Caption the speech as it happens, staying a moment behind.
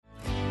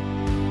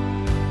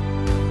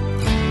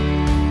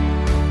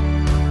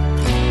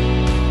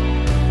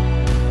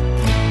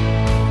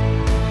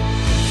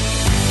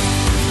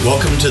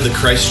Welcome to the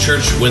Christ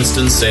Church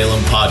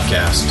Winston-Salem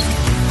podcast.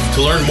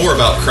 To learn more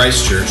about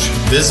Christ Church,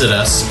 visit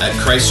us at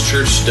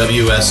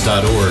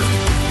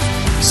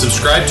christchurchws.org.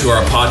 Subscribe to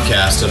our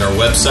podcast at our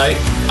website,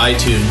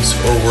 iTunes,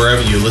 or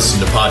wherever you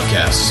listen to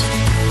podcasts.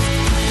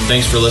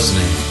 Thanks for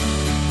listening.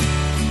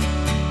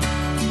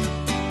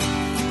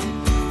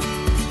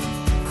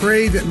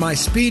 Pray that my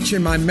speech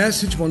and my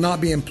message will not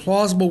be in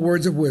plausible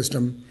words of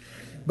wisdom,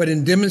 but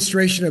in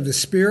demonstration of the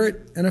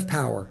Spirit and of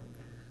power,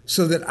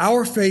 so that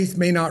our faith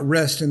may not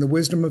rest in the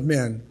wisdom of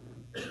men,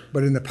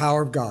 but in the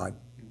power of God.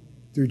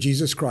 Through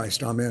Jesus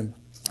Christ. Amen.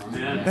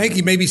 Amen. Thank you.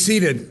 You may be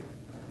seated.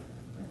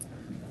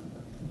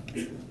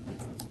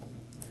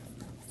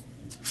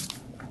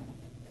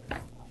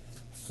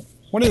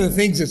 One of the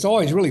things that's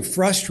always really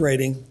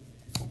frustrating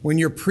when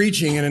you're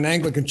preaching in an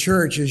Anglican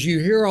church is you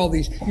hear all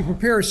these, you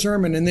prepare a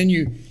sermon and then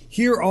you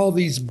hear all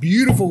these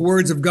beautiful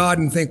words of God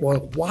and think,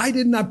 well, why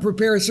didn't I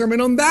prepare a sermon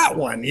on that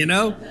one, you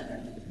know?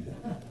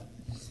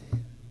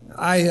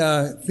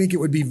 I think it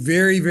would be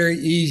very, very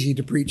easy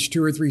to preach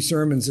 2 or 3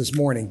 sermons this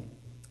morning,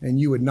 and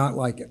you would not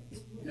like it.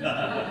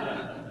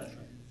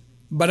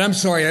 But I'm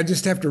sorry, I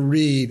just have to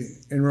read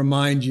and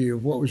remind you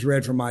of what was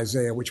read from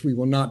Isaiah, which we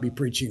will not be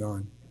preaching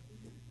on.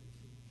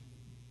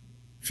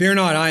 Fear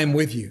not, I am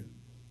with you.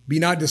 Be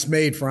not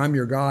dismayed, for I'm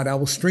your God. I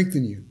will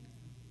strengthen you.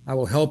 I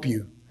will help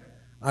you.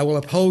 I will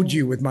uphold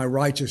you with my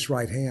righteous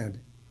right hand.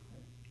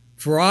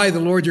 For I, the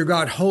Lord your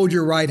God, hold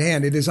your right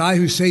hand. It is I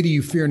who say to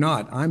you, fear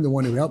not. I'm the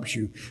one who helps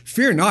you.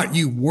 Fear not,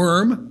 you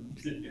worm,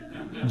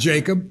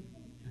 Jacob,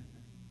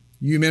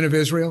 you men of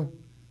Israel.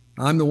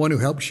 I'm the one who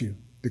helps you,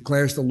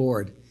 declares the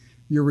Lord.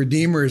 Your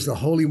Redeemer is the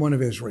Holy One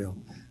of Israel.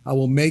 I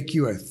will make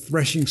you a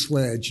threshing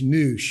sledge,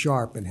 new,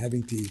 sharp, and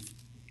having teeth,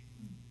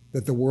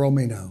 that the world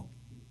may know,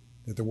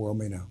 that the world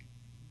may know.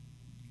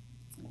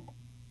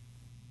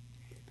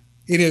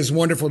 It is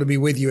wonderful to be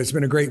with you. It's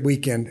been a great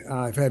weekend.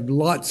 I've had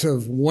lots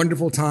of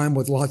wonderful time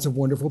with lots of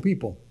wonderful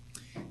people.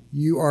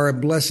 You are a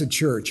blessed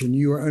church, and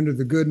you are under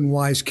the good and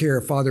wise care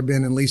of Father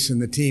Ben and Lisa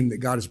and the team that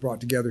God has brought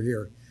together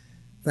here.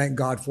 Thank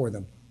God for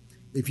them.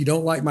 If you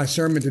don't like my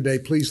sermon today,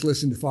 please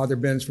listen to Father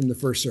Ben's from the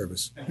first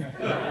service.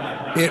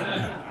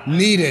 It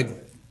needed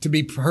to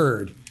be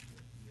heard.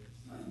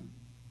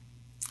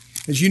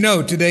 As you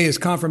know, today is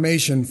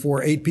confirmation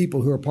for 8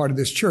 people who are part of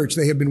this church.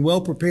 They have been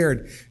well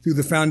prepared through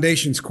the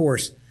Foundations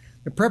course.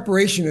 The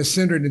preparation is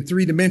centered in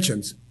 3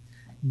 dimensions: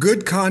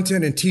 good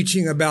content and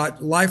teaching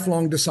about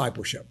lifelong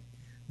discipleship,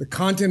 the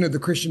content of the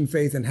Christian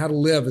faith and how to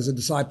live as a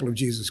disciple of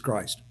Jesus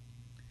Christ.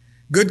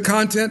 Good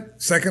content,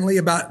 secondly,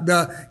 about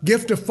the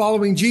gift of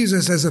following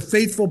Jesus as a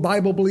faithful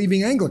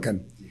Bible-believing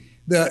Anglican,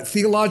 the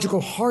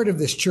theological heart of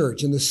this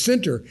church and the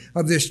center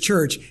of this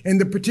church and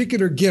the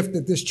particular gift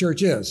that this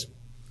church is.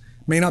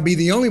 May not be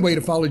the only way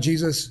to follow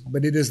Jesus,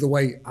 but it is the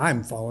way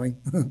I'm following,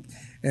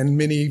 and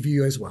many of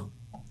you as well.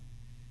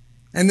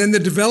 And then the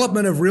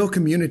development of real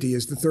community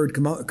is the third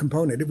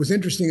component. It was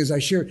interesting as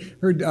I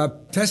heard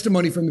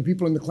testimony from the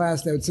people in the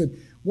class that said,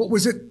 what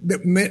was it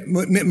that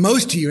meant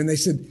most to you? And they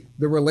said,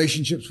 the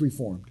relationships we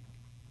formed.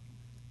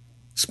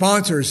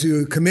 Sponsors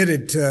who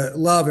committed to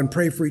love and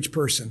pray for each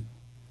person.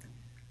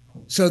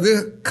 So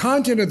the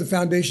content of the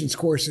Foundations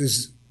course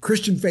is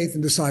Christian faith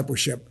and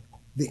discipleship,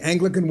 the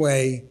Anglican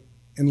way,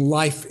 and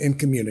life in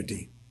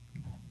community.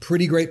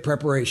 Pretty great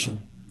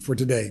preparation for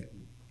today.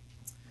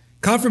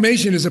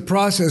 Confirmation is a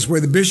process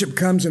where the bishop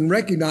comes and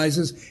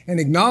recognizes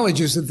and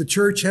acknowledges that the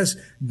church has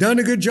done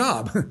a good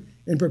job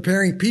in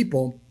preparing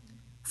people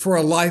for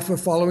a life of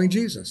following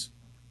Jesus.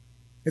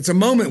 It's a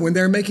moment when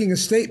they're making a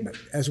statement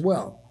as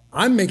well.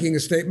 I'm making a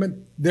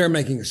statement, they're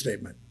making a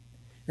statement.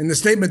 And the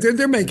statement that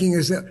they're making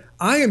is that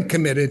I am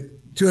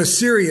committed to a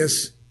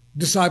serious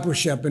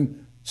discipleship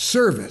and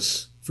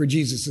service for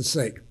Jesus'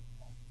 sake.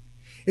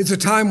 It's a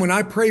time when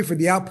I pray for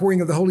the outpouring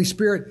of the Holy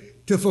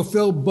Spirit to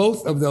fulfill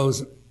both of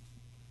those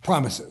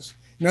promises.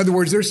 In other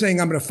words, they're saying,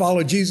 I'm going to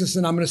follow Jesus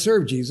and I'm going to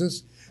serve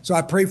Jesus. So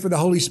I pray for the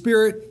Holy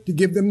Spirit to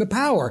give them the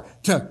power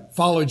to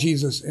follow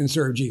Jesus and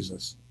serve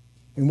Jesus.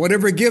 And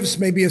whatever gifts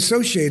may be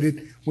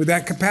associated with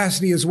that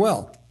capacity as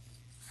well.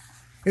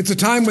 It's a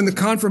time when the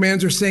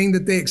confirmands are saying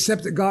that they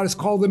accept that God has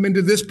called them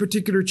into this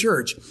particular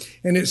church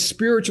and its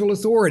spiritual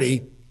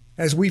authority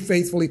as we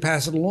faithfully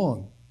pass it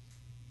along.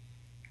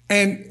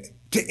 And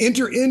to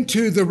enter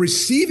into the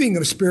receiving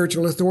of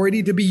spiritual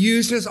authority to be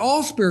used as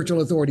all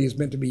spiritual authority is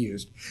meant to be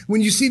used.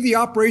 When you see the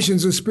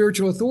operations of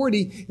spiritual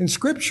authority in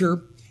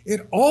Scripture,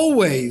 it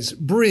always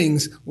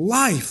brings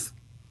life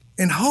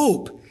and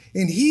hope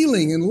and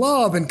healing and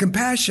love and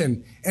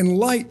compassion and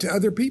light to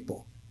other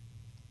people.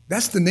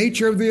 That's the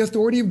nature of the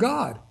authority of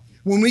God.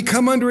 When we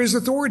come under His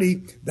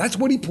authority, that's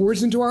what He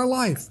pours into our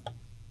life.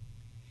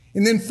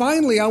 And then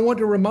finally, I want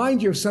to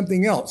remind you of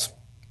something else.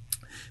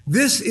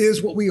 This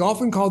is what we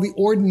often call the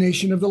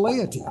ordination of the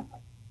laity.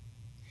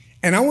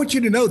 And I want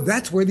you to know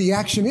that's where the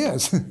action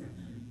is.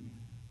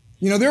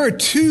 You know, there are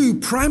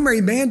 2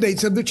 primary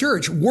mandates of the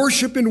church,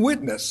 worship and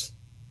witness.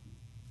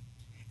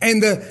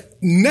 And the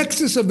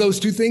nexus of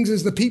those 2 things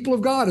is the people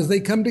of God as they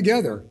come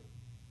together.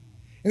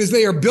 And as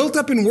they are built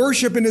up in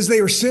worship and as they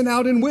are sent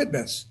out in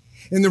witness.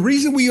 And the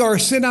reason we are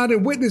sent out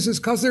and witness is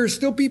because there are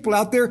still people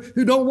out there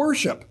who don't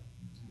worship.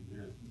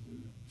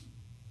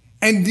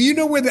 And do you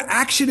know where the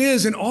action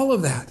is in all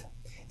of that?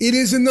 It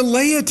is in the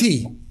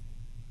laity.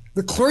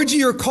 The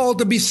clergy are called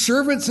to be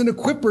servants and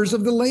equippers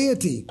of the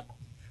laity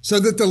so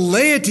that the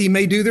laity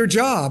may do their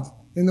job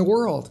in the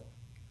world.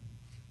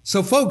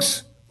 So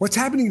folks, what's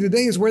happening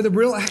today is where the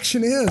real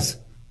action is.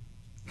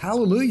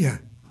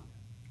 Hallelujah.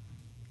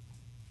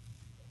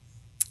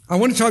 I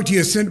want to talk to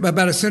you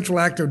about a central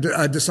act of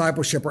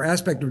discipleship or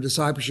aspect of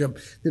discipleship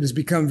that has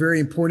become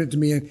very important to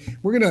me. And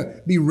we're going to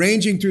be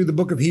ranging through the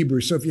book of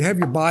Hebrews. So if you have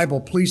your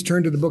Bible, please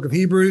turn to the book of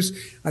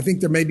Hebrews. I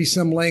think there may be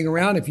some laying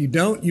around. If you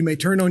don't, you may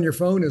turn on your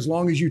phone as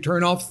long as you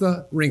turn off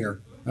the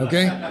ringer.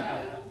 Okay?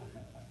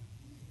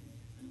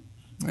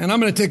 And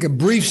I'm going to take a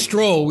brief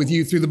stroll with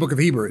you through the book of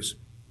Hebrews.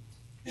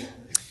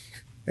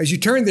 As you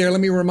turn there,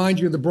 let me remind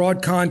you of the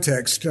broad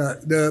context.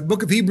 The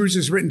book of Hebrews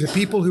is written to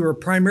people who are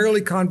primarily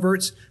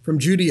converts from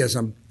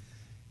Judaism.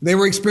 They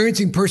were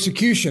experiencing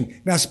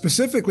persecution. Now,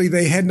 specifically,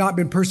 they had not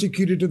been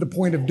persecuted to the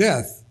point of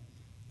death.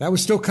 That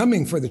was still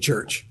coming for the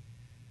church.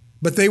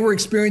 But they were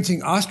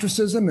experiencing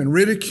ostracism and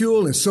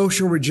ridicule and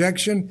social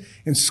rejection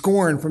and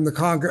scorn from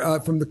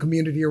the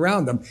community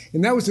around them.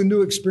 And that was a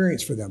new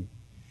experience for them.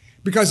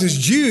 Because as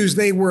Jews,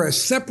 they were a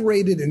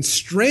separated and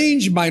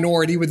strange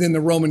minority within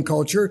the Roman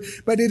culture,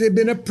 but it had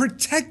been a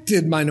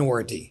protected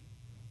minority.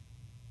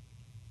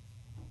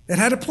 It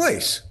had a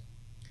place.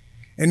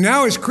 And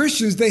now as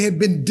Christians, they had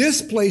been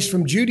displaced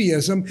from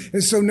Judaism.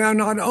 And so now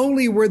not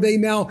only were they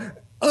now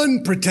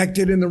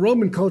unprotected in the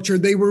Roman culture,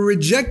 they were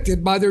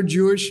rejected by their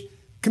Jewish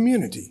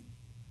community.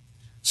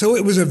 So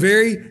it was a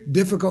very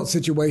difficult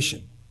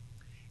situation.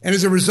 And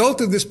as a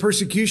result of this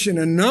persecution,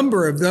 a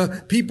number of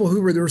the people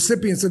who were the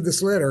recipients of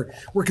this letter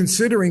were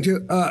considering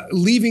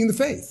leaving the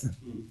faith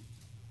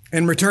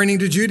and returning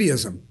to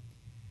Judaism.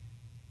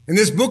 And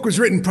this book was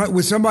written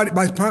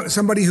by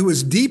somebody who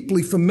was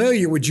deeply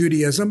familiar with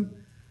Judaism,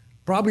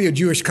 probably a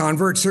Jewish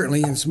convert,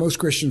 certainly, as most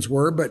Christians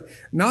were, but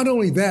not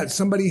only that,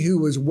 somebody who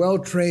was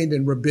well-trained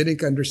in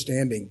rabbinic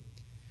understanding,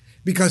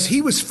 because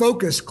he was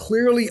focused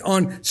clearly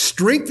on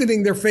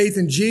strengthening their faith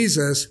in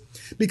Jesus,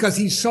 because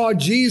he saw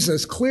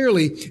Jesus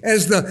clearly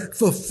as the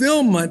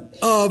fulfillment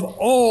of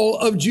all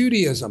of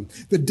Judaism.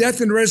 The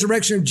death and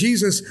resurrection of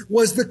Jesus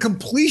was the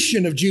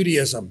completion of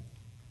Judaism.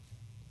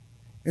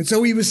 And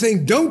so he was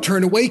saying, don't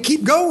turn away,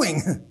 keep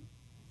going.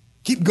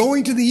 Keep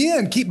going to the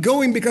end. Keep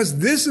going, because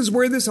this is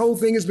where this whole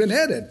thing has been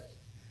headed.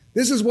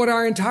 This is what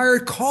our entire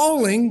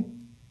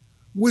calling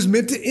was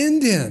meant to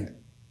end in.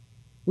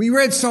 We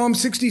read Psalm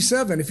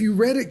 67. If you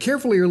read it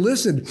carefully or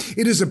listened,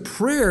 it is a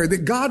prayer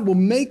that God will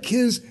make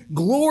his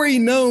glory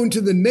known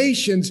to the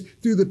nations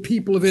through the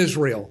people of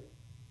Israel.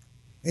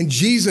 And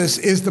Jesus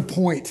is the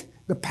point,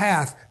 the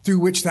path through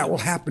which that will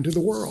happen to the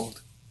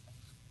world.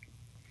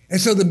 And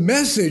so the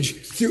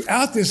message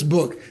throughout this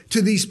book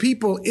to these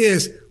people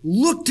is,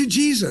 look to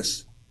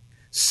Jesus.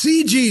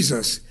 See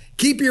Jesus.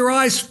 Keep your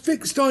eyes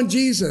fixed on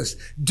Jesus.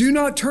 Do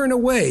not turn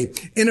away.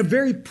 In a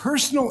very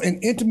personal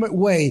and intimate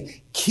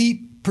way,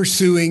 keep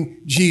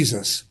pursuing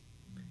Jesus.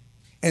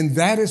 And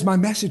that is my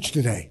message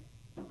today.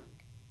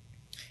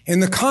 In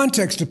the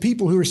context of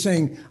people who are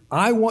saying,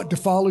 I want to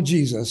follow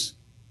Jesus,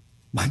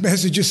 my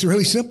message is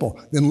really simple.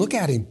 Then look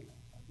at him.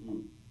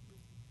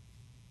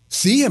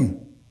 See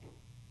him.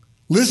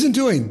 Listen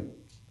to him.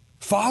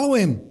 Follow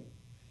him.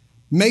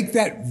 Take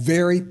that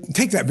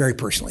very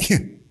personally.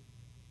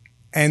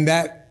 And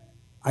that,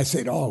 I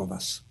say to all of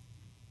us,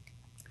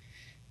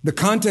 the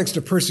context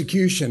of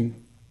persecution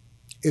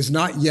is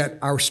not yet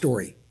our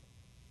story.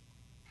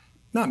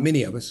 Not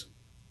many of us.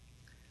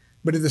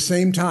 But at the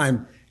same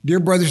time,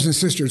 dear brothers and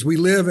sisters, we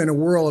live in a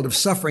world of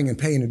suffering and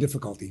pain and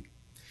difficulty.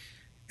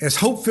 As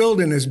hope-filled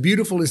and as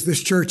beautiful as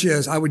this church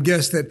is, I would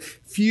guess that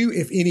few,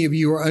 if any of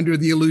you, are under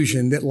the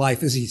illusion that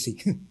life is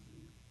easy.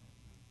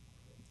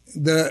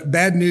 The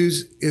bad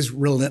news is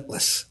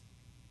relentless.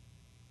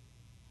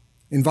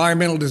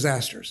 Environmental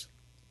disasters.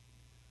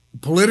 A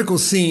political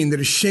scene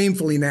that is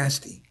shamefully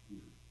nasty.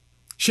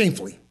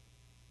 Shamefully.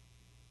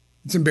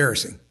 It's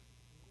embarrassing.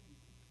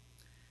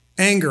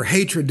 Anger,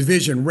 hatred,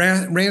 division,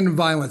 random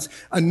violence.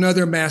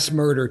 Another mass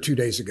murder 2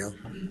 days ago.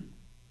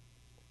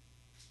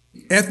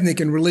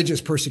 Ethnic and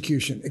religious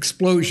persecution.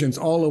 Explosions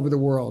all over the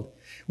world.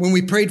 When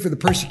we prayed for the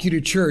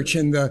persecuted church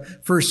in the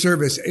first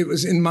service, it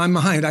was in my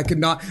mind, I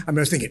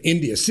was thinking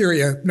India,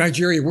 Syria,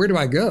 Nigeria, where do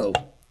I go?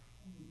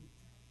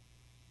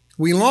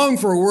 We long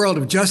for a world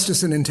of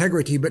justice and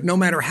integrity, but no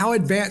matter how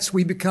advanced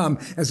we become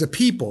as a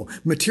people,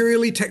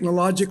 materially,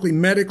 technologically,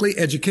 medically,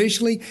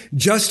 educationally,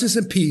 justice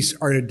and peace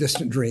are a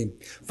distant dream.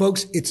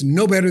 Folks, it's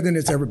no better than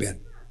it's ever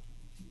been.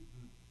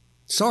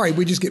 Sorry,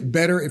 we just get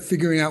better at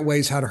figuring out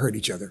ways how to hurt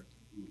each other.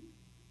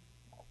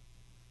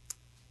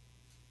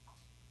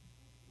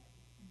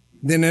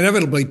 Then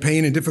inevitably,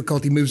 pain and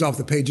difficulty moves off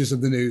the pages of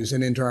the news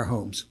and into our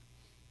homes.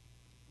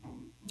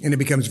 And it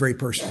becomes very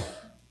personal.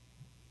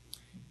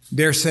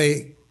 Dare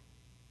say,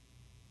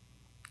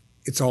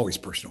 it's always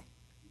personal.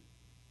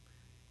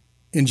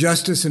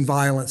 Injustice and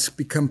violence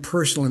become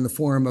personal in the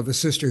form of a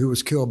sister who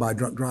was killed by a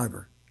drunk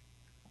driver.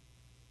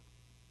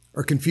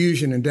 or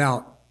confusion and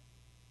doubt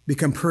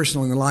become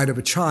personal in the light of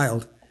a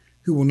child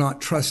who will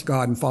not trust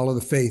God and follow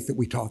the faith that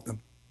we taught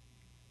them.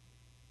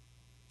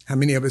 How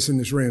many of us in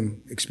this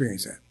room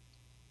experience that?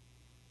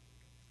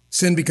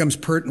 Sin becomes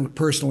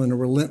personal in a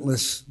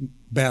relentless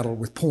battle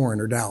with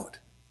porn or doubt.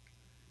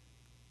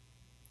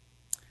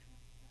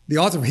 The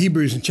author of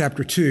Hebrews in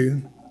chapter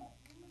 2,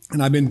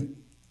 and I've been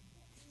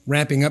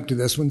ramping up to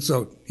this one,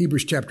 so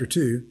Hebrews chapter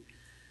 2,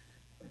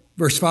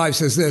 verse 5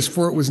 says this,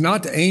 "For it was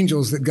not to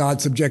angels that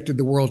God subjected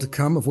the world to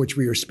come, of which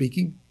we are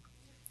speaking.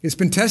 It's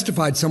been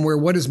testified somewhere,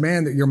 what is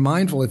man that you're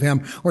mindful of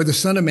him, or the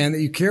son of man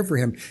that you care for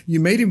him? You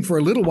made him for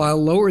a little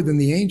while lower than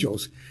the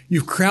angels.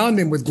 You've crowned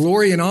him with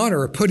glory and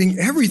honor, putting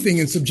everything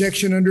in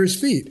subjection under his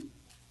feet."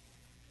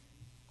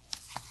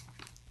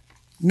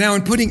 Now,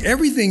 in putting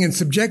everything in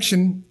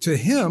subjection to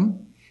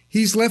him,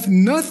 he's left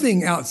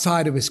nothing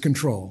outside of his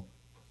control.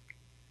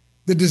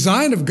 The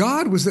design of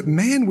God was that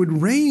man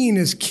would reign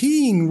as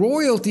king,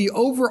 royalty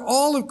over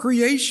all of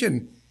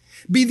creation,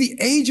 be the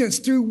agents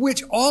through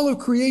which all of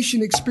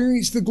creation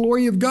experienced the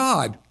glory of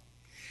God.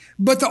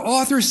 But the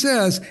author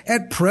says,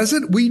 at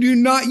present, we do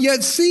not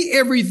yet see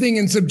everything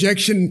in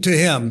subjection to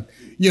him.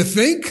 You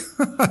think?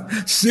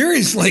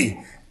 Seriously.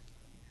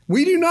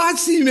 We do not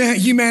see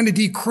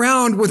humanity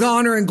crowned with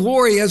honor and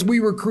glory as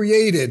we were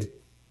created.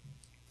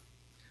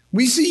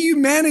 We see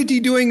humanity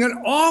doing an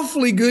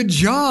awfully good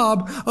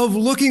job of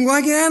looking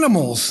like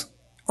animals,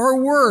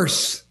 or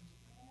worse.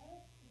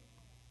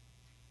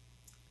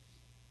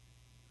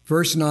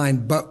 Verse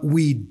 9, "But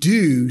we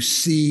do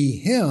see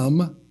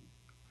him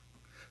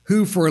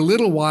who for a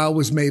little while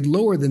was made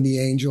lower than the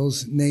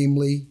angels,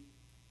 namely,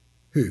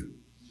 who?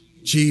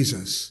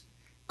 Jesus,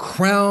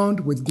 crowned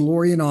with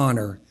glory and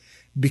honor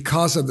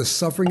because of the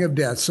suffering of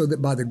death, so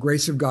that by the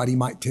grace of God he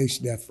might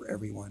taste death for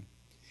everyone."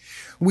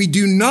 We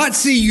do not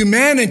see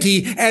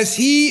humanity as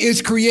he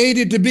is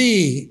created to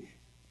be,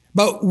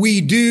 but we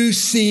do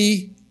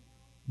see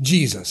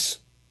Jesus.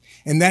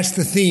 And that's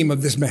the theme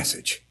of this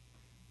message.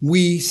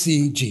 We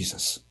see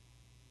Jesus.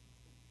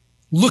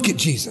 Look at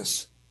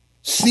Jesus.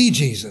 See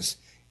Jesus.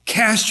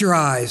 Cast your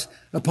eyes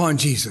upon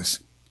Jesus.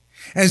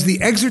 As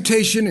the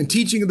exhortation and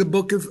teaching of the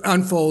book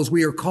unfolds,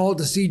 we are called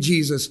to see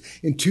Jesus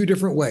in two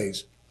different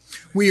ways.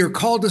 We are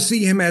called to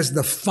see him as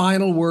the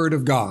final word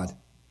of God,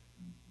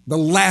 the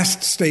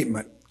last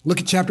statement. Look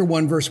at chapter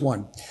 1, verse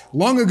 1.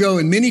 "Long ago,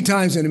 and many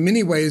times and in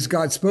many ways,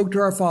 God spoke to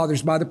our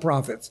fathers by the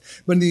prophets.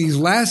 But in these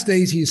last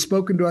days, he has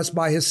spoken to us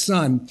by his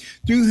Son,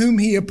 through whom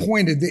he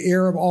appointed the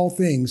heir of all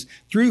things,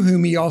 through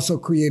whom he also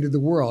created the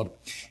world.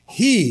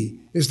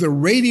 He is the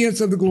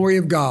radiance of the glory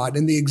of God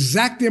and the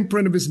exact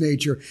imprint of his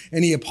nature,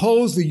 and he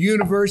upholds the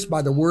universe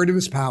by the word of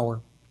his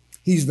power."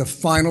 He's the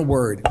final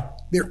word.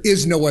 There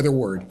is no other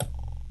word.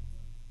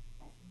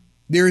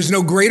 There is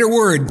no greater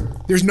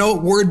word. There's no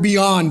word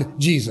beyond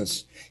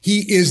Jesus.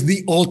 He is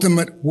the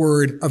ultimate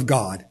word of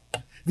God,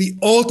 the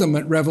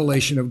ultimate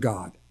revelation of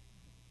God.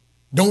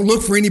 Don't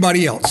look for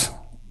anybody else.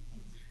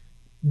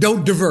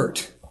 Don't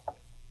divert.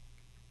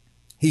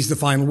 He's the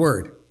final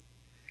word.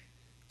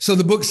 So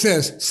the book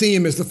says, see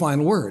him as the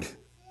final word.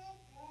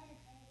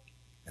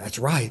 That's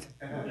right.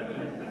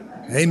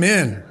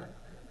 Amen.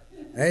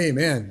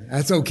 Amen.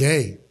 That's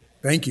okay.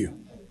 Thank you.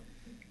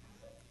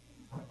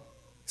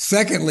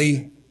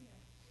 Secondly,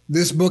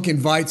 this book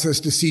invites us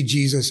to see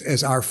Jesus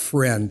as our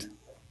friend,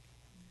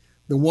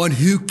 the one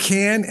who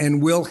can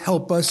and will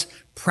help us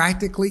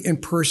practically and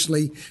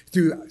personally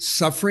through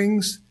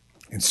sufferings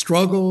and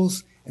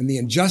struggles and the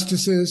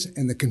injustices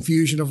and the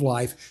confusion of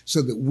life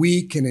so that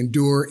we can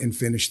endure and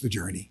finish the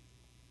journey.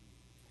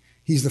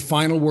 He's the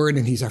final word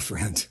and he's our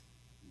friend.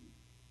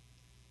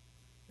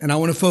 And I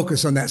want to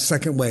focus on that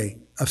second way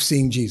of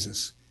seeing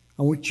Jesus.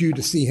 I want you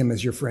to see him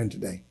as your friend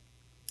today,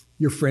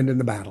 your friend in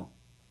the battle.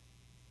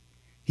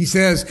 He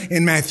says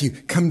in Matthew,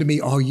 "Come to me,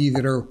 all ye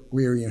that are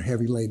weary and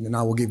heavy laden, and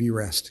I will give you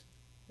rest."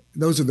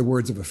 Those are the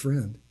words of a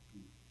friend.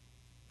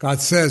 God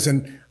says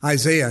in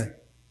Isaiah,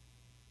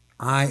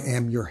 "I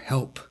am your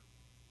help.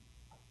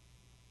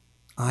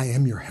 I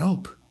am your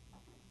help.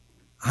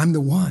 I'm the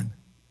one.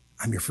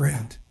 I'm your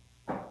friend."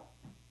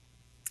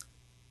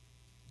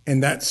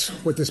 And that's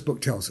what this book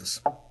tells us.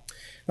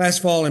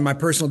 Last fall in my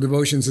personal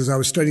devotions, as I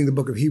was studying the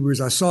book of Hebrews,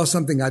 I saw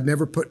something I'd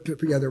never put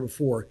together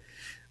before.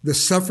 The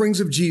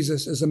sufferings of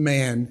Jesus as a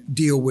man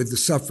deal with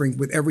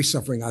every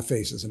suffering I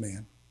face as a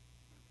man,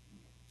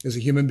 as a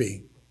human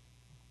being.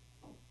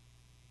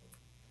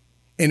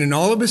 And in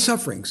all of his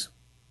sufferings,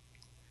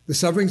 the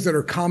sufferings that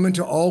are common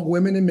to all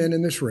women and men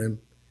in this room,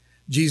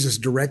 Jesus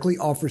directly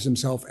offers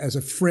himself as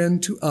a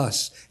friend to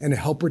us and a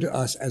helper to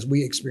us as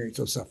we experience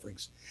those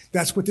sufferings.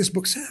 That's what this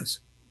book says.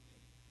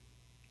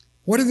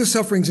 What are the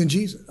sufferings of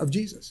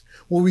Jesus?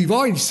 Well, we've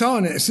already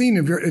seen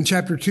in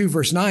chapter 2,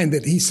 verse 9,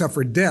 that he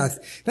suffered death.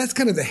 That's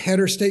kind of the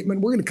header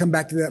statement. We're going to come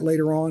back to that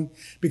later on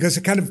because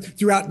it kind of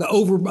throughout the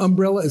over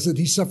umbrella is that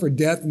he suffered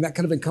death, and that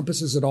kind of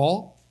encompasses it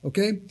all.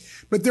 Okay?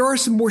 But there are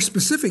some more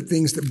specific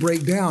things that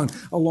break down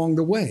along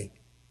the way.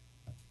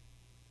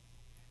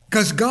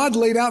 Because God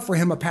laid out for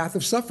him a path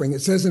of suffering. It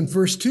says in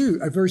verse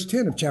 10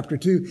 of chapter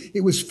 2,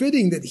 it was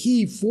fitting that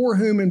he, for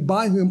whom and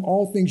by whom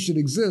all things should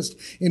exist,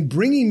 in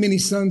bringing many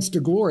sons to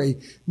glory,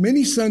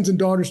 many sons and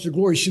daughters to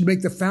glory, should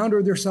make the founder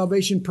of their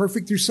salvation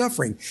perfect through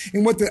suffering.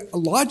 And what the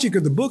logic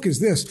of the book is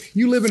this: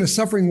 you live in a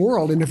suffering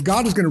world, and if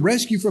God is going to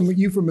rescue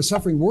you from a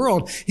suffering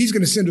world, he's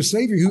going to send a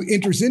Savior who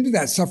enters into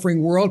that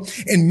suffering world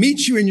and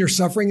meets you in your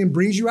suffering and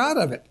brings you out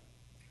of it.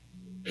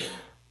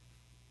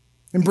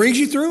 And brings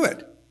you through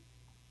it.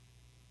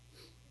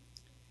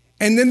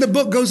 And then the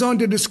book goes on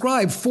to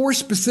describe 4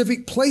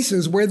 specific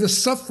places where the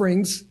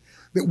sufferings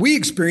that we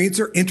experience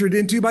are entered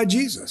into by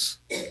Jesus.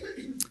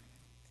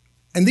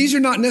 And these are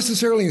not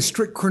necessarily in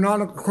strict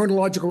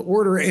chronological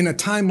order in a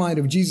timeline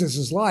of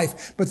Jesus'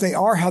 life, but they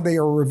are how they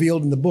are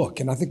revealed in the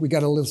book. And I think we got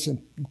to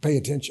listen, pay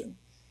attention.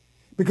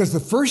 Because the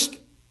first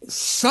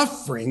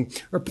suffering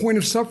or point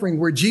of suffering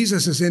where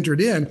Jesus has entered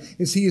in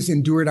is he has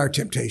endured our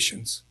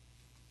temptations.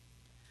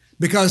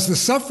 Because the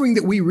suffering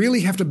that we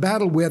really have to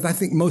battle with, I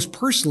think most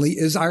personally,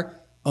 is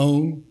our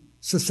own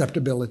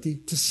susceptibility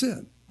to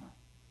sin.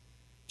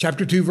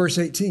 Chapter 2, verse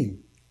 18.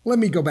 Let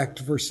me go back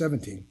to verse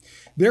 17.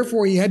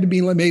 Therefore, he had to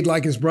be made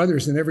like his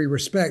brothers in every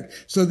respect,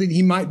 so that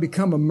he might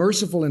become a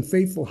merciful and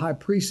faithful high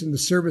priest in the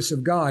service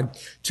of God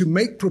to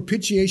make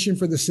propitiation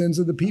for the sins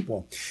of the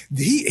people.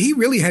 He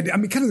really had,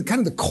 kind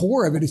of the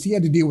core of it is he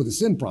had to deal with the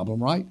sin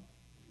problem, right?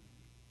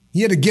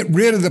 He had to get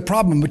rid of the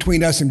problem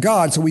between us and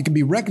God so we can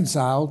be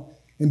reconciled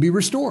and be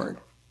restored,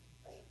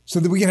 so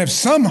that we can have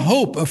some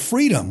hope of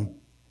freedom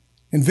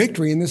and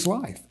victory in this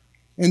life.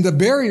 And the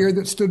barrier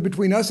that stood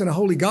between us and a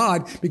holy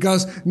God,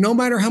 because no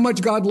matter how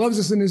much God loves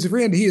us and is a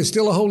friend, he is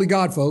still a holy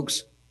God,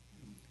 folks.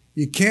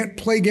 You can't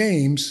play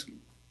games.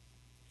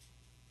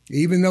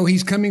 Even though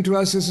he's coming to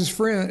us as his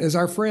friend, as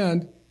our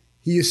friend,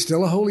 he is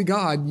still a holy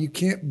God. You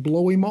can't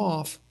blow him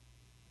off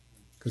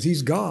because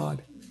he's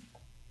God.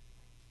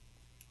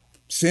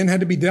 Sin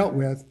had to be dealt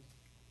with.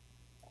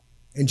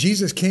 And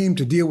Jesus came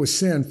to deal with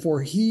sin,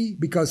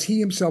 because he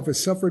himself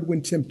has suffered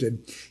when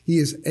tempted, he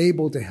is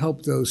able to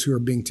help those who are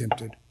being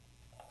tempted.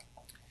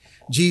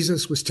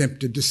 Jesus was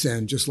tempted to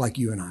sin just like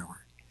you and I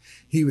are.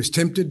 He was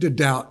tempted to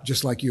doubt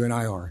just like you and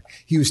I are.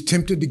 He was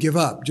tempted to give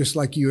up just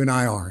like you and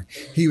I are.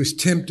 He was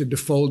tempted to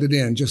fold it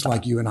in just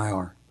like you and I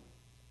are.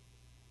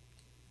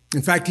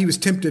 In fact, he was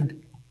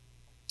tempted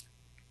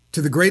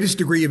to the greatest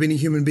degree of any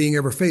human being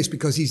ever faced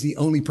because he's the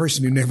only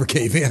person who never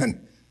gave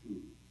in,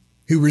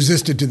 who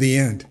resisted to the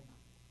end.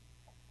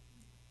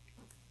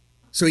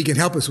 So he can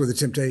help us with the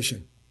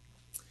temptation.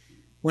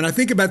 When I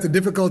think about the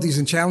difficulties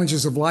and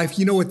challenges of life,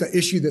 you know what the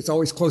issue that's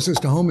always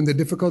closest to home in the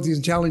difficulties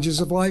and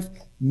challenges of life?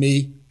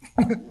 Me.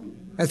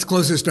 That's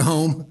closest to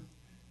home.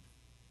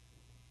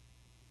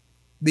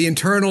 The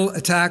internal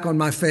attack on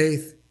my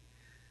faith,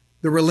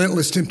 the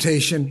relentless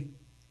temptation,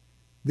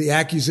 the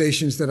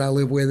accusations that I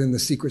live with and the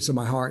secrets of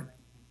my heart.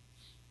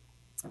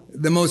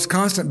 The most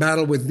constant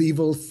battle with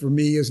evil for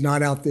me is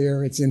not out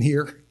there, it's in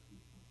here.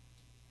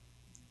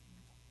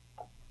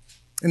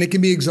 And it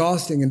can be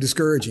exhausting and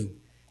discouraging.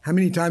 How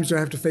many times do I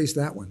have to face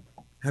that one?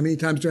 How many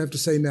times do I have to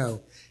say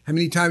no? How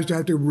many times do I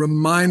have to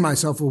remind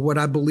myself of what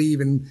I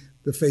believe in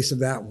the face of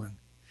that one?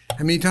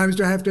 How many times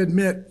do I have to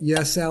admit,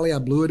 yes, Sally, I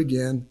blew it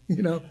again?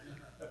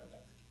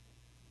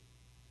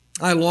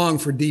 I long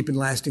for deep and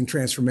lasting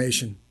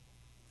transformation.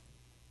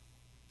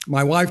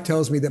 My wife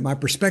tells me that my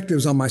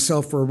perspectives on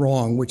myself are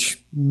wrong,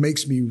 which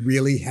makes me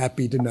really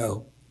happy to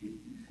know.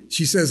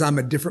 She says I'm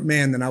a different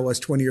man than I was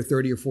 20 or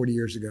 30 or 40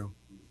 years ago.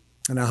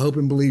 And I hope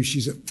and believe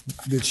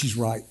that she's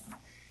right.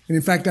 And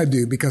in fact, I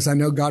do, because I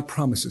know God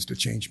promises to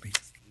change me.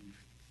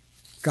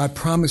 God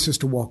promises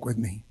to walk with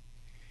me.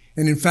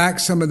 And in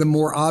fact, some of the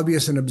more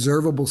obvious and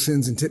observable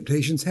sins and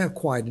temptations have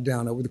quieted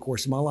down over the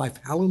course of my life.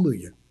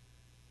 Hallelujah.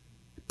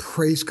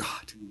 Praise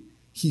God.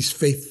 He's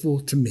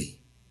faithful to me.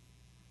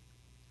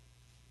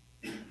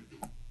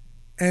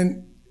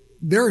 And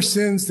there are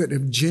sins that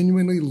have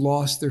genuinely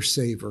lost their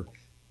savor.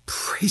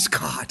 Praise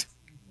God.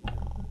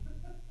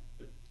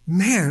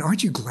 Man,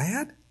 aren't you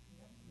glad?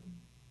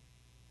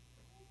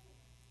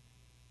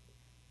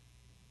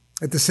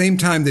 At the same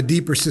time, the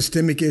deeper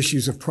systemic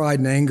issues of pride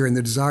and anger and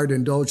the desire to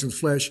indulge the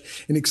flesh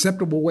in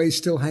acceptable ways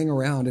still hang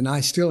around, and I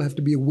still have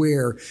to be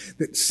aware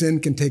that sin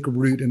can take a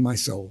root in my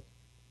soul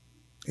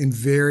in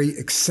very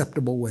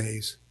acceptable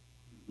ways.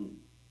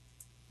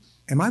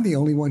 Am I the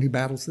only one who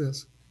battles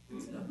this?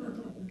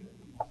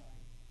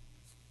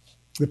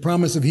 The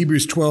promise of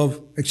Hebrews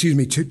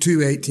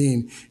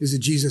 2:18 is that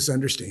Jesus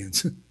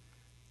understands.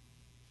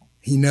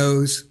 He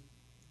knows,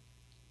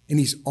 and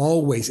he's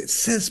always, it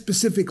says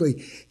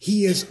specifically,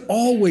 he is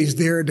always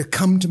there to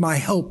come to my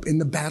help in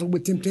the battle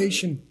with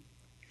temptation.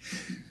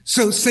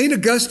 So St.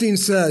 Augustine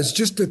says,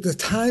 just at the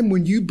time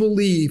when you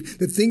believe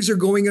that things are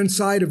going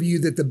inside of you,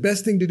 that the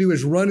best thing to do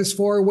is run as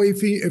far away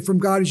from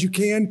God as you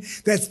can,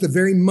 that's the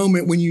very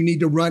moment when you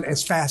need to run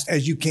as fast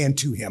as you can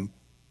to him.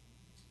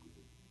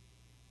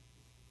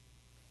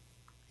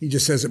 He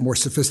just says it more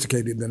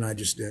sophisticated than I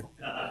just did.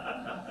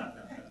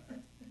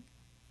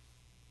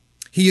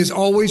 He is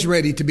always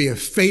ready to be a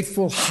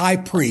faithful high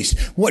priest.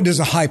 What does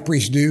a high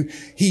priest do?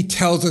 He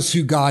tells us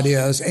who God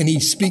is, and he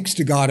speaks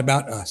to God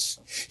about us.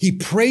 He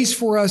prays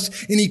for us,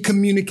 and he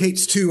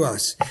communicates to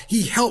us.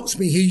 He helps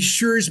me. He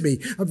assures me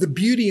of the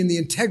beauty and the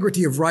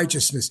integrity of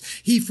righteousness.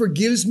 He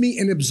forgives me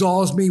and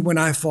absolves me when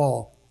I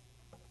fall.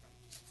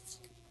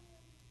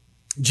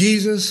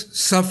 Jesus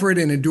suffered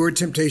and endured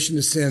temptation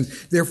to sin.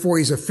 Therefore,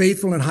 he's a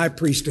faithful and high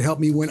priest to help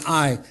me when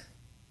I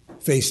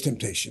face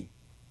temptation.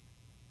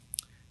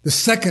 The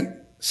second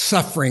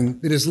suffering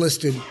that is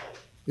listed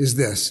is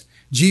this.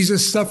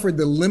 Jesus suffered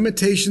the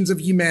limitations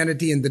of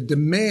humanity and the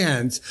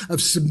demands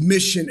of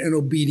submission and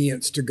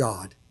obedience to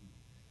God.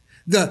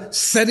 The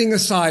setting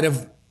aside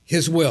of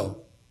his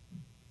will.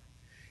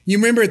 You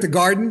remember at the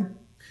garden,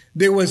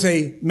 there was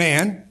a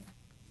man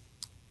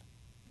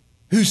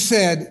who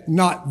said,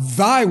 "Not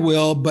thy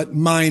will, but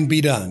mine be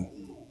done."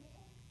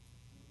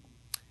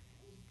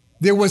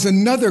 There was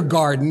another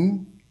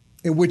garden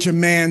in which a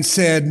man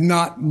said,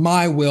 "Not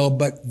my will,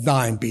 but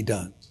thine be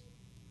done."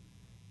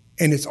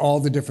 And it's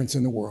all the difference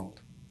in the world.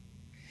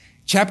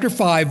 Chapter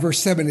 5, verse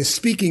 7 is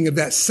speaking of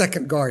that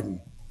second garden.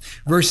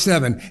 Verse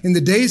 7, in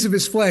the days of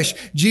his flesh,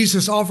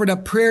 Jesus offered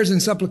up prayers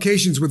and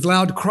supplications with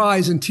loud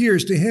cries and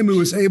tears to him who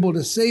was able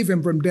to save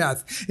him from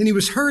death. And he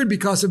was heard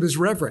because of his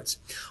reverence.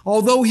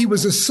 Although he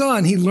was a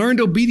son, he learned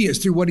obedience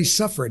through what he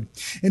suffered.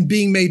 And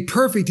being made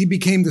perfect, he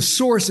became the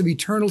source of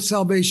eternal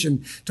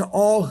salvation to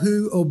all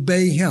who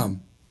obey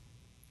him.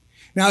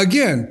 Now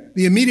again,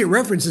 the immediate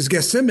reference is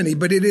Gethsemane,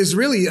 but it is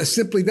really that's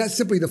simply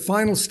the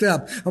final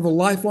step of a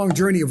lifelong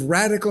journey of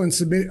radical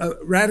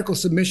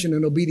submission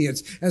and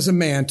obedience as a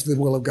man to the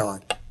will of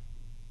God.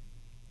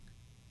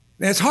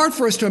 Now it's hard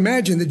for us to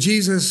imagine that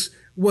Jesus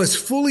was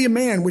fully a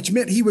man, which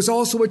meant he was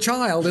also a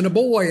child and a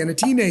boy and a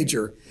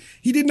teenager.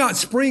 He did not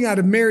spring out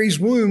of Mary's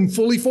womb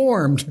fully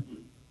formed.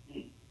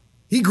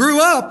 He grew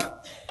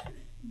up.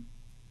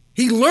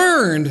 He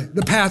learned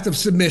the path of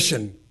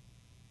submission.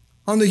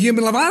 On the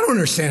human level, I don't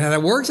understand how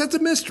that works. That's a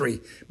mystery.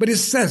 But it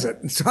says it,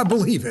 and so I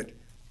believe it.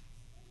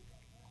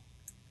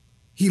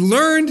 He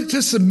learned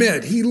to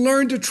submit. He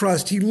learned to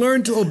trust. He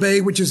learned to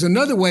obey, which is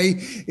another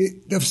way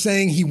of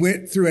saying he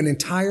went through an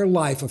entire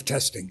life of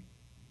testing.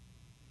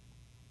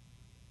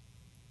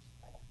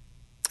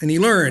 And he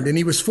learned, and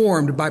he was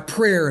formed by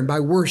prayer and by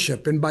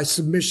worship and by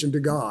submission to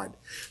God.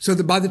 So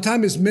that by the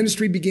time his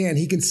ministry began,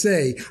 he can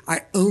say,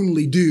 "I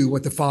only do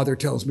what the Father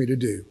tells me to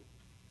do."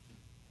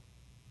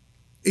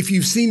 If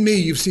you've seen me,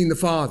 you've seen the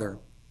Father.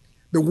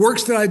 The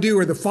works that I do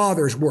are the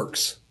Father's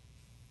works.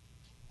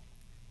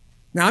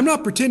 Now, I'm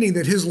not pretending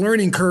that his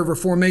learning curve or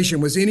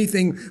formation was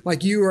anything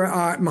like you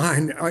or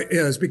mine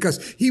is, because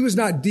he was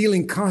not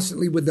dealing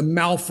constantly with the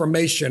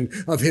malformation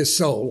of his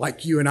soul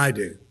like you and I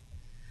do.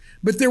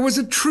 But there was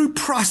a true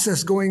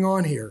process going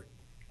on here.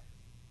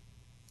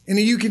 And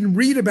you can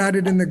read about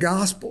it in the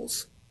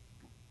Gospels.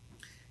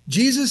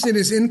 Jesus in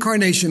his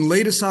incarnation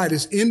laid aside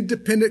his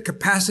independent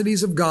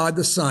capacities of God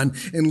the Son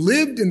and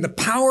lived in the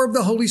power of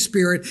the Holy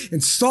Spirit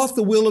and sought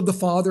the will of the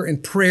Father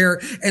in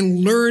prayer and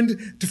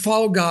learned to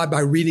follow God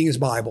by reading his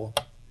Bible.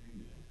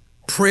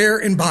 Prayer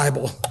and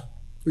Bible.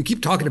 We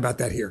keep talking about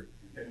that here.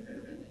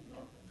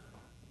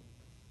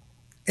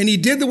 And he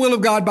did the will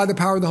of God by the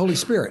power of the Holy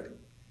Spirit.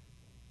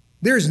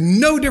 There's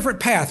no different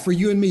path for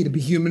you and me to be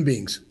human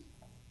beings.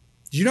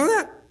 Did you know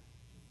that?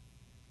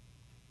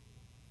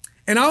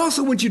 And I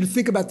also want you to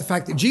think about the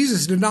fact that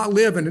Jesus did not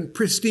live in a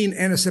pristine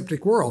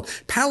antiseptic world.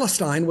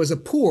 Palestine was a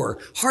poor,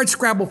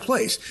 hardscrabble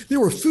place.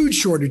 There were food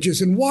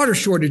shortages and water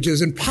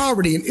shortages and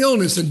poverty and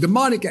illness and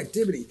demonic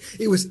activity.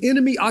 It was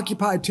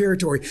enemy-occupied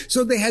territory.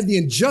 So they had the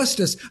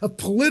injustice of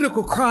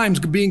political crimes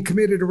being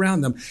committed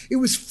around them. It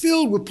was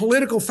filled with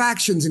political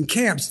factions and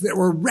camps that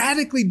were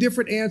radically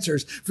different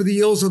answers for the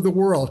ills of the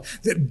world,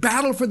 that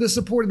battled for the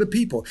support of the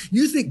people.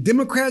 You think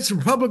Democrats,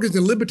 Republicans,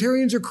 and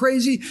Libertarians are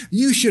crazy?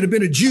 You should have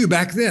been a Jew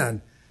back then.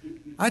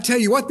 I tell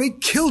you what, they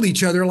killed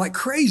each other like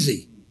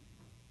crazy.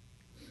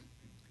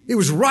 It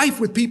was rife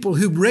with people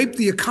who raped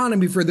the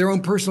economy for their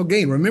own personal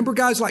gain. Remember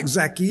guys like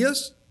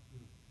Zacchaeus?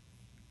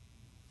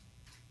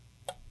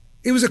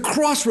 It was a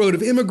crossroad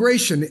of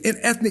immigration and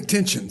ethnic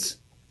tensions.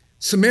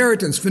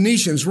 Samaritans,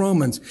 Phoenicians,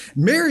 Romans.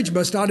 Marriage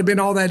must not have been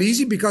all that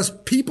easy because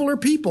people are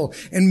people.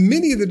 And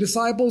many of the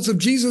disciples of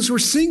Jesus were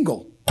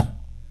single.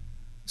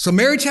 So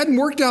marriage hadn't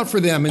worked out for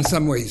them in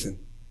some ways.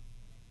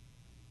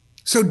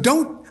 So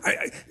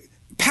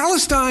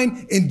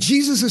Palestine in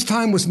Jesus'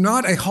 time was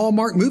not a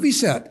Hallmark movie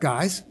set,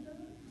 guys.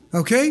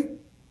 Okay?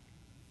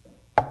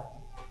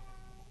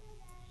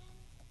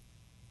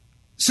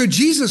 So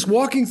Jesus,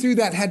 walking through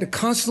that, had to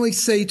constantly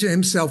say to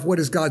himself, what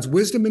is God's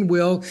wisdom and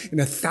will in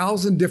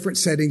 1,000 different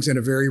settings in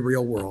a very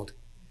real world?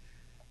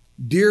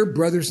 Dear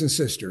brothers and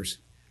sisters,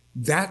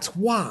 that's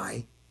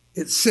why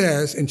it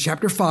says in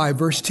chapter 5,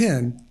 verse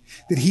 10,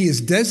 that he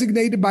is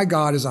designated by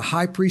God as a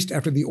high priest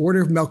after the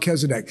order of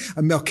Melchizedek.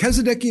 A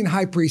Melchizedekian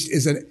high priest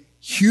is a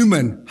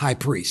human high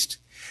priest,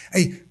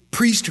 a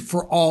priest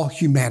for all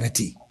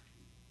humanity,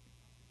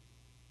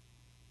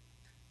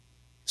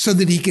 so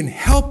that he can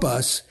help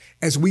us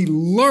as we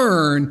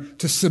learn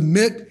to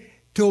submit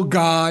to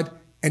God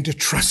and to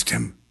trust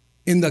him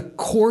in the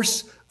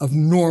course of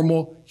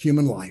normal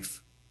human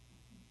life.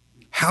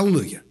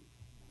 Hallelujah.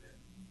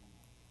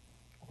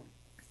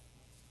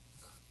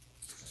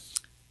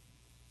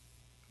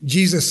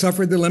 Jesus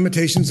suffered the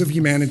limitations of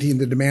humanity and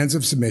the demands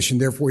of submission.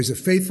 Therefore, he's a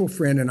faithful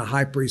friend and a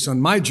high priest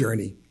on my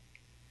journey,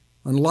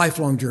 on a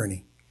lifelong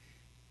journey.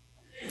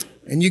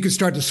 And you can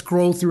start to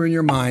scroll through in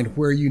your mind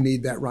where you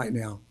need that right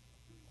now.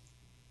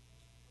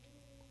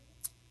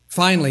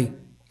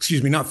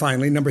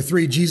 Number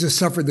 3, Jesus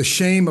suffered the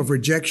shame of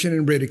rejection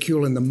and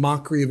ridicule and the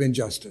mockery of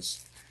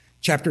injustice.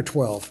 Chapter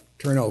 12,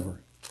 turn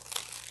over.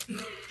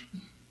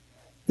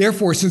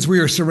 Therefore, since we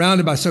are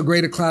surrounded by so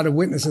great a cloud of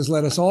witnesses,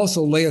 let us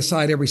also lay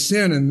aside every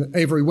sin and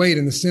every weight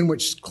and the sin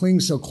which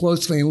clings so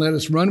closely, and let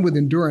us run with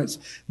endurance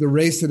the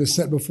race that is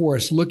set before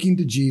us, looking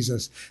to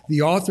Jesus,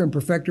 the author and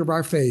perfecter of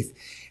our faith.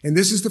 And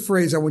this is the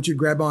phrase I want you to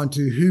grab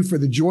onto, who for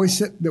the joy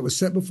that was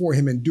set before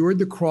him endured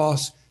the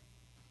cross,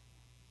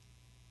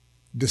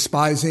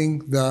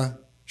 despising the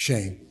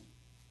shame.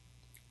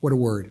 What a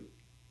word.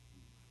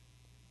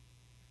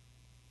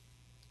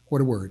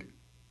 What a word.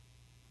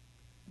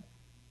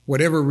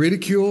 Whatever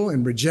ridicule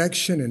and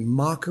rejection and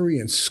mockery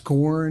and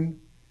scorn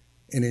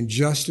and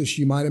injustice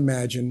you might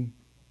imagine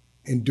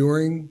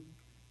enduring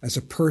as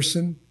a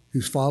person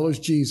who follows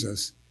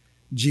Jesus,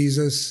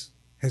 Jesus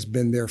has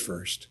been there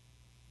first.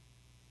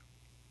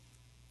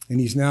 And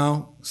he's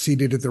now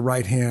seated at the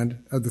right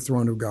hand of the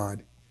throne of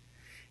God.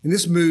 And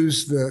this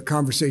moves the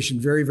conversation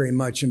very, very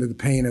much into the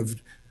pain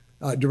of,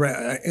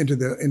 into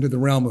the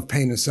realm of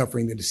pain and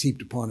suffering that is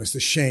heaped upon us, the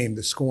shame,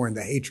 the scorn,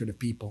 the hatred of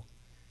people.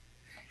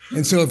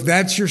 And so if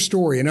that's your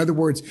story, in other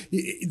words,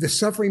 the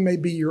suffering may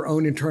be your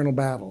own internal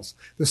battles.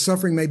 The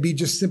suffering may be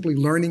just simply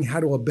learning how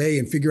to obey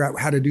and figure out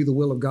how to do the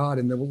will of God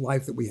in the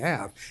life that we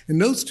have. And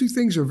those two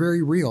things are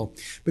very real.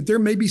 But there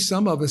may be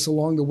some of us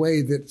along the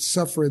way that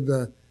suffer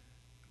the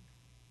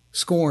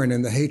scorn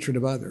and the hatred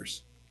of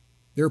others.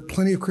 There are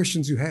plenty of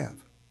Christians who have.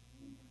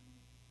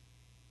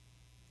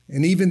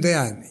 And even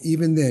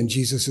then,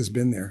 Jesus has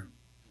been there.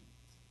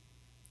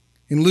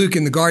 In Luke,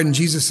 in the garden,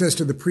 Jesus says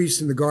to the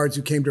priests and the guards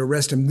who came to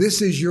arrest him, "This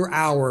is your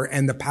hour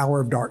and the power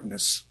of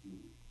darkness.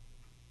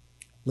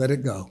 Let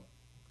it go.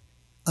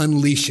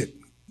 Unleash it.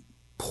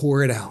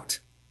 Pour it out."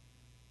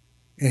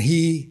 And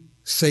he,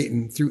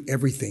 Satan, threw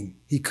everything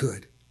he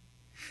could.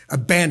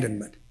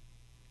 Abandonment.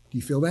 Do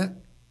you feel that?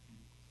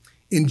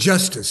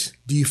 Injustice.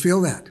 Do you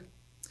feel that?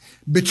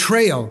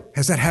 Betrayal.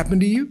 Has that happened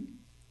to you?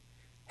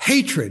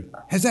 Hatred.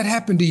 Has that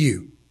happened to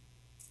you?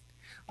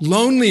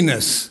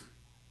 Loneliness.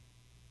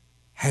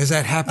 Has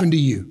that happened to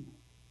you?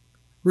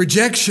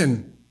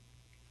 Rejection,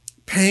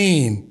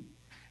 pain.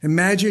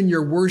 Imagine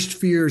your worst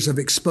fears of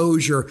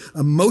exposure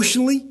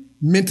emotionally,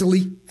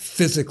 mentally,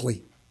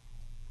 physically.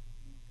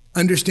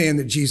 Understand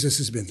that Jesus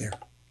has been there.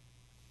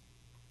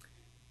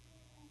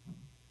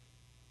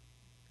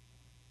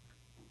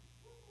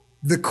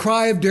 The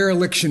cry of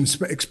dereliction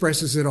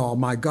expresses it all.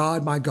 My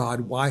God,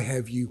 why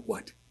have you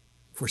what?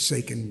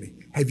 Forsaken me.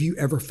 Have you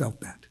ever felt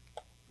that?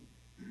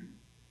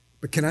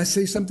 But can I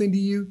say something to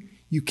you?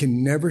 You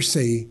can never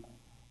say,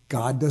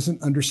 God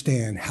doesn't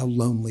understand how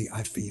lonely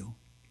I feel.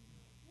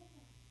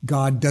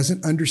 God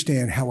doesn't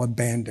understand how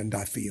abandoned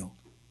I feel.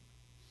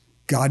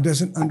 God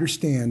doesn't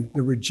understand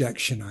the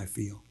rejection I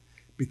feel,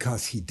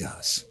 because he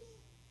does.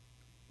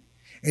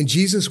 And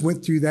Jesus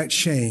went through that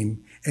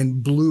shame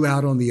and blew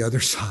out on the other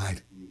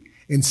side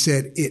and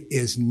said, it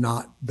is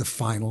not the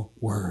final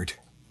word,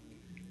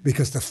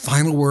 because the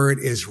final word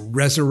is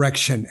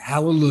resurrection.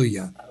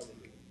 Hallelujah.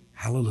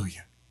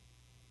 Hallelujah.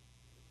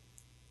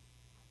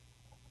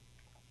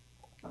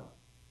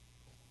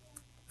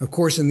 Of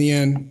course, in the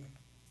end,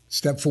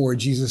 step forward,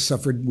 Jesus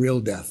suffered real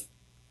death.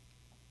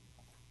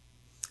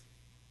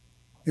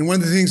 And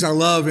one of the things I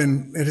love,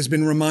 and it has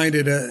been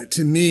reminded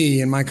to me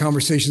in my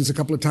conversations a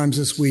couple of times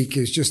this week,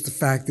 is just the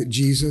fact that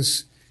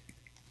Jesus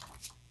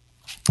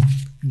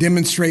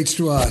demonstrates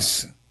to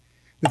us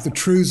that the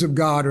truths of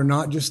God are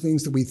not just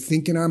things that we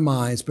think in our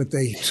minds, but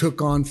they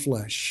took on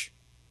flesh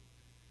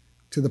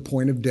to the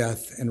point of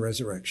death and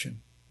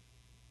resurrection.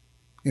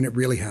 And it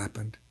really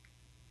happened.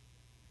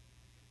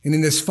 And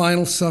in this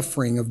final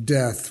suffering of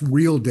death,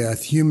 real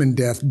death, human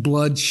death,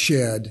 blood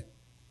shed,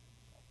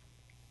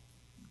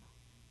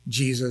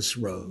 Jesus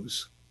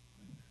rose.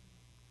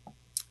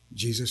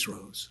 Jesus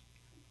rose.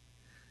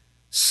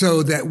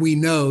 So that we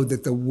know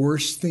that the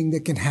worst thing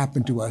that can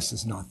happen to us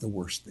is not the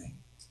worst thing.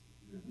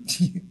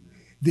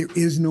 There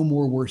is no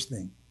more worst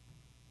thing.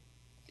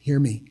 Hear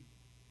me.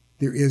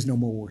 There is no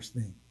more worst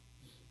thing.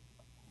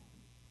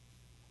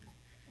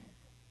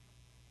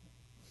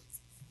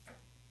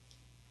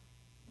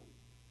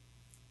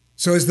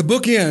 So as the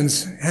book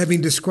ends,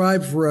 having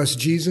described for us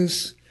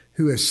Jesus,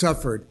 who has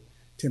suffered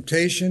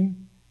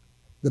temptation,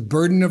 the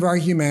burden of our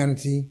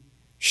humanity,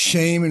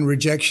 shame and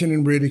rejection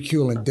and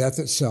ridicule and death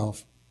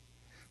itself,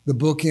 the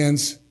book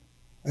ends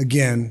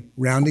again,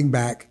 rounding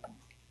back,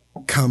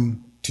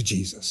 come to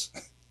Jesus.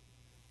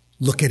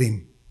 Look at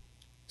him.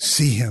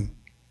 See him.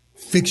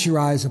 Fix your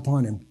eyes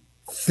upon him.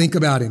 Think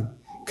about him.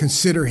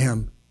 Consider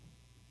him.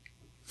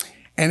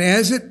 And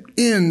as it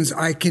ends,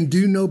 I can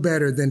do no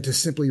better than to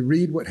simply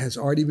read what has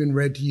already been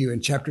read to you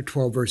in chapter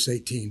 12, verse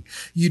 18.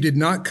 You did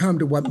not come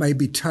to what may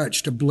be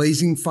touched, a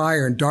blazing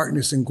fire and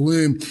darkness and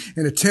gloom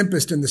and a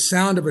tempest and the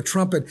sound of a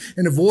trumpet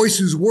and a voice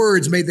whose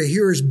words made the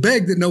hearers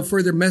beg that no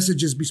further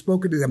messages be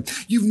spoken to them.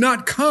 You've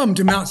not come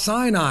to Mount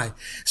Sinai,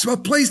 so a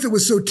place that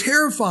was so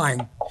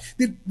terrifying.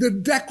 The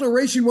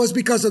declaration was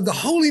because of the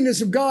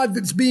holiness of God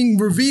that's being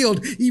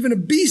revealed. Even a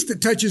beast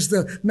that touches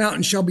the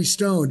mountain shall be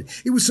stoned.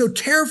 It was so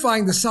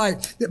terrifying, the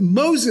sight, that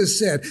Moses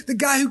said, the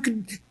guy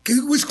who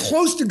was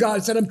close to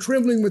God, said, I'm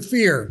trembling with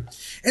fear.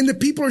 And the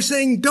people are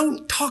saying,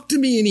 don't talk to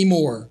me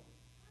anymore.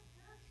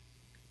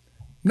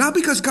 Not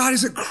because God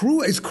is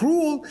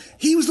cruel.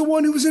 He was the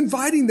one who was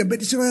inviting them,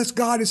 but it's because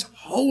God is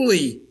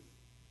holy.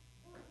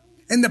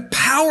 And the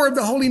power of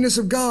the holiness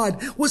of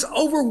God was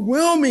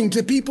overwhelming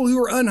to people who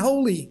are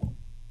unholy.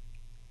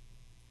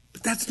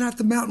 But that's not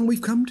the mountain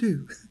we've come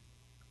to.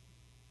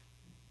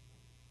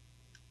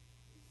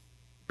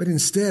 But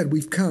instead,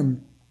 we've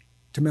come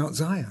to Mount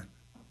Zion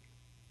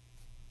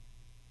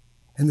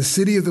and the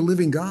city of the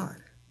living God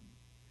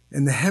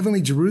and the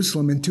heavenly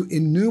Jerusalem, and to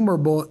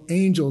innumerable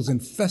angels in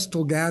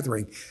festal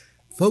gathering.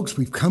 Folks,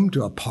 we've come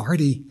to a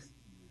party.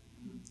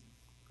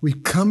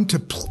 We've come to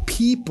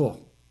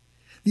people,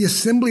 the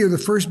assembly of the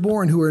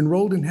firstborn who are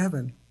enrolled in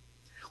heaven.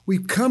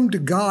 We've come to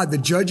God, the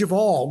judge of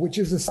all, which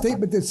is a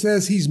statement that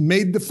says he's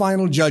made the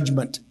final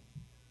judgment.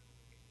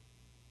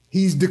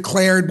 He's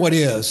declared what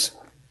is.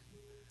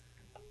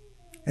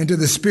 And to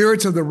the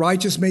spirits of the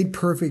righteous made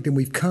perfect, and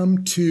we've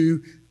come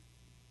to,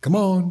 come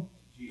on,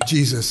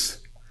 Jesus.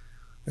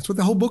 That's what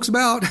the whole book's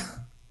about.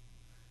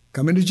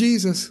 Coming to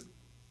Jesus,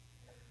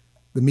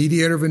 the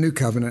mediator of a new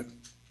covenant,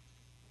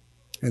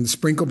 and the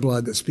sprinkled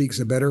blood that speaks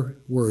a better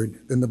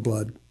word than the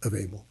blood of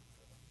Abel.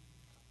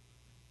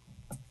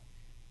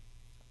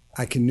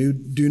 I can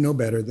do no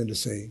better than to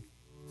say,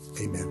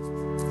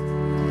 amen.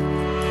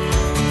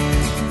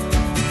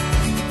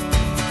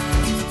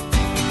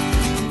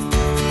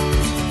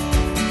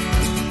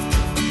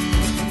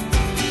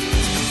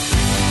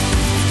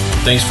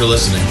 Thanks for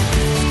listening.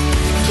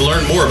 To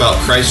learn more about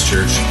Christ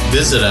Church,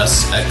 visit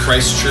us at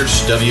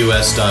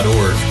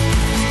christchurchws.org.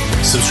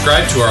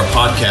 Subscribe to our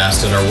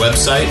podcast at our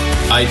website,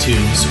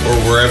 iTunes, or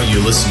wherever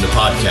you listen to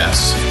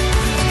podcasts.